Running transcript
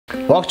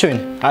Ողջույն,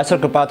 այսօր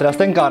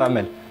կպատրաստենք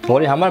կարամել,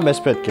 որի համար մեզ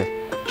պետք է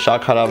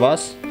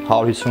շաքարավազ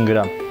 150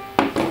 գրամ,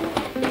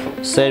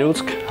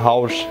 սերուցք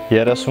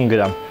 130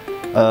 գրամ,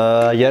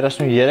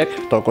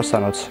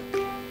 33%,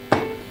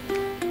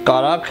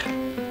 կարագ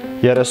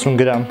 30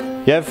 գրամ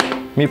և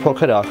մի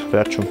փոքր աղ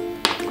վերջում։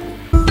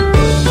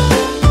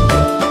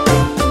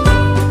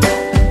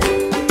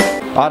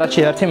 Առաջի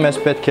հերթին մեզ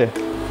պետք է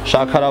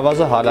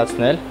շաքարավազը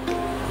հալացնել,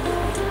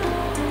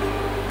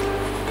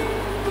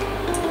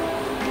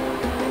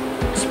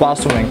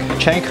 սպասում ենք,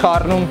 չենք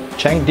խառնում,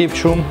 չենք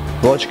դիպչում,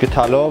 ոչ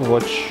գթալով,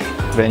 ոչ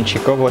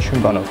վենչիկով, ոչ մի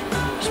բանով։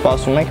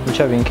 Սպասում ենք, մինչև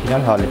ինքը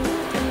իրան հալի։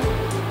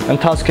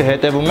 Ընթացքը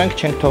հետևում ենք,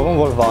 չենք թողում,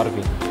 որ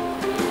վառվի։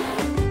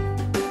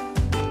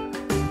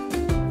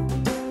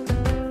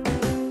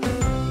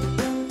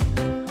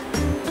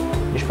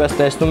 Ինչպես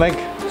տեսնում եք,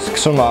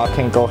 սկսում է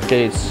արդեն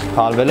կողքերից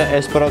հալվելը,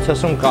 այս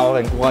պրոցեսում կարող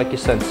ենք ուղղակի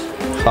սենց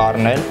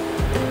խառնել։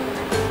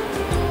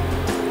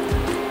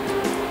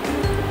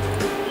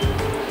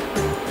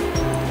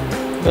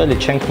 Էլի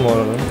չենք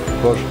մոռանում,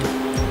 որ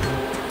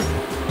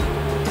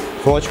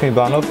ոչ մի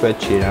բանով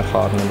պետք չի իրեն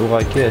խառնել,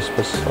 ուղղակի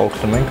այսպես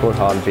օգնում ենք, որ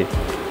հալվի,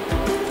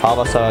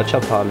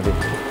 հավասարաչափ հալվի։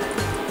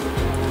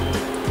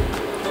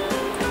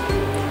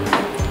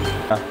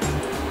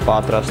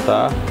 Պատրաստ է։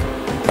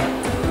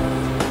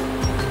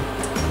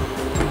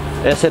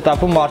 Այս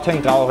էտապում արդեն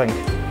կարող ենք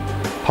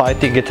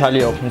փայտի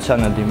գթալի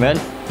օգնությանը դիմել։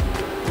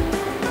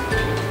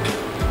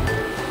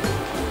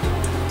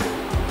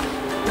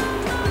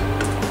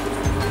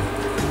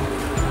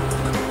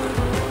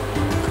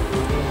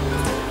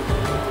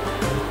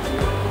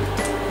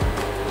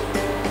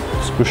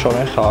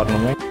 Զգուշորեն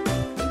խառնում ենք։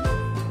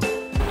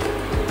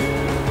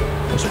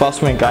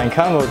 Սպասում ենք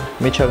այնքան, որ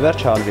մինչև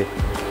վերջ հալվի։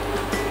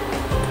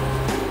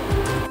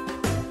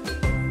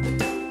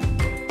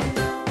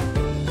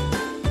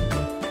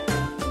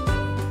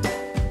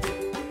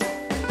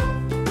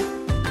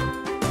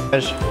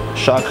 Մեր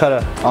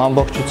շաքարը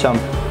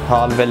ամբողջությամբ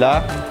հալվել է։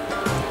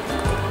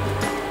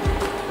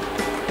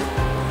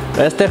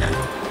 Այստեղ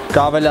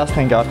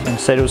կավելացնենք արդեն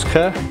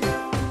սերուցքը։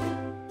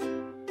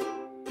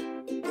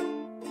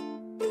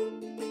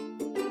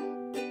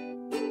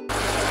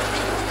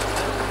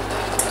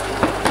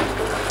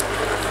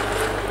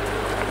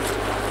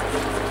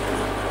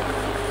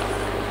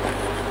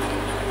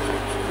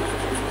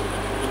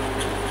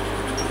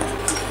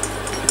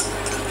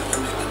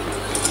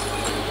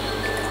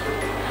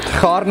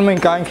 Խառնում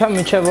ենք այնքան,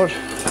 մինչև որ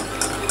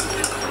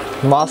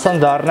մասան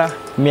դառնա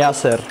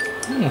միասեռ,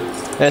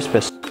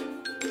 այսպես։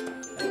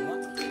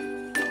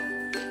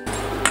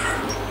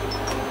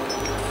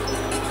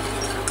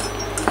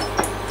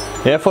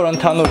 Երբ որ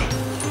ընդհանուր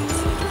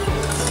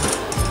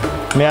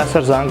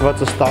միասեռ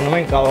զանգվածը ստանում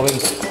ենք, կարող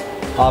ենք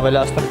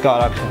ավելացնել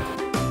կարագը։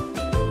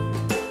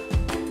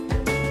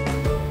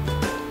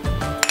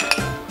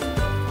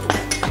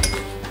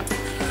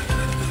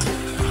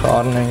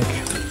 Խառնենք։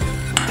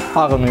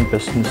 Աղը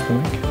նույնպես նստում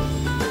ենք։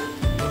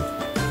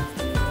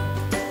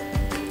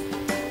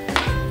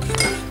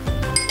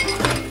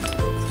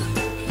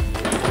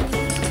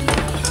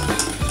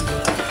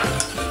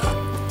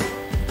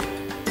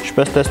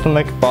 Ինչպես տեսնում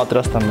եք,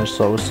 պատրաստ է մեր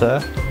սոուսը։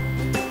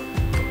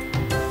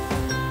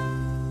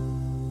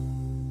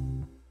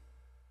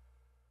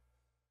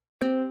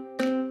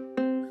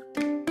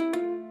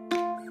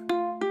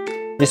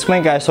 Իսկ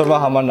մենք այսօրվա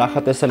համար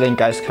նախատեսել ենք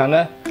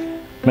այսքանը։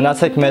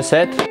 Մնացեք մեզ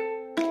հետ։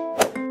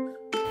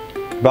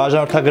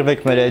 Բաժանորդագրվեք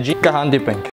մեր էջին, կհանդիպենք։